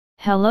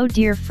Hello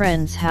dear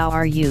friends, how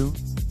are you?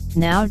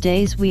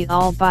 Nowadays we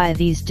all buy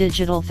these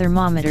digital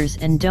thermometers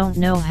and don't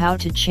know how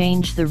to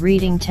change the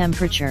reading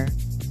temperature.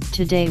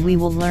 Today we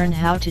will learn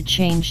how to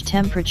change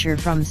temperature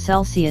from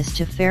Celsius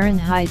to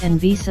Fahrenheit and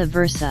vice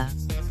versa.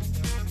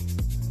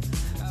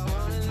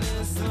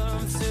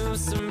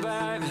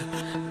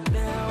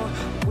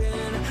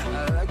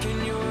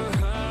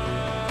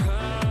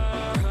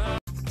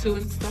 To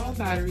install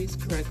batteries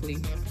correctly,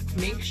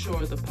 make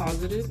sure the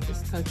positive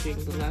is touching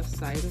the left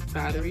side of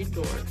battery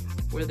door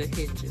where the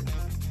hinge is.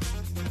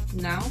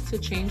 Now to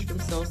change from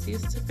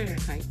Celsius to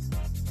Fahrenheit,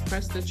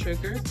 press the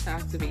trigger to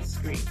activate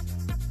screen.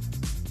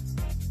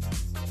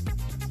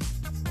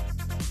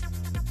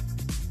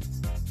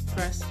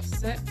 Press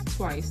set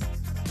twice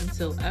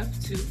until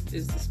F2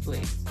 is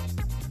displayed.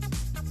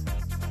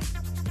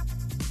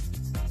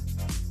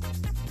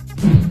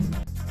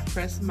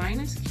 Press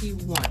minus key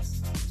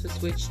once to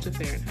switch to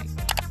Fahrenheit.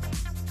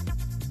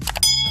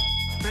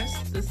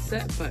 Press the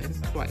set button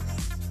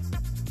twice.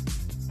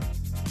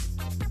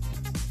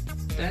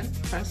 Then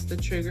press the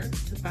trigger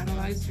to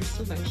finalize your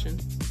selection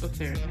of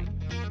Fahrenheit.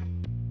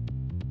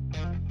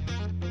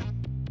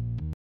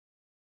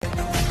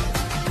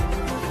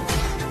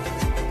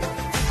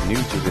 New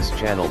to this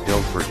channel,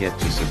 don't forget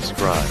to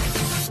subscribe.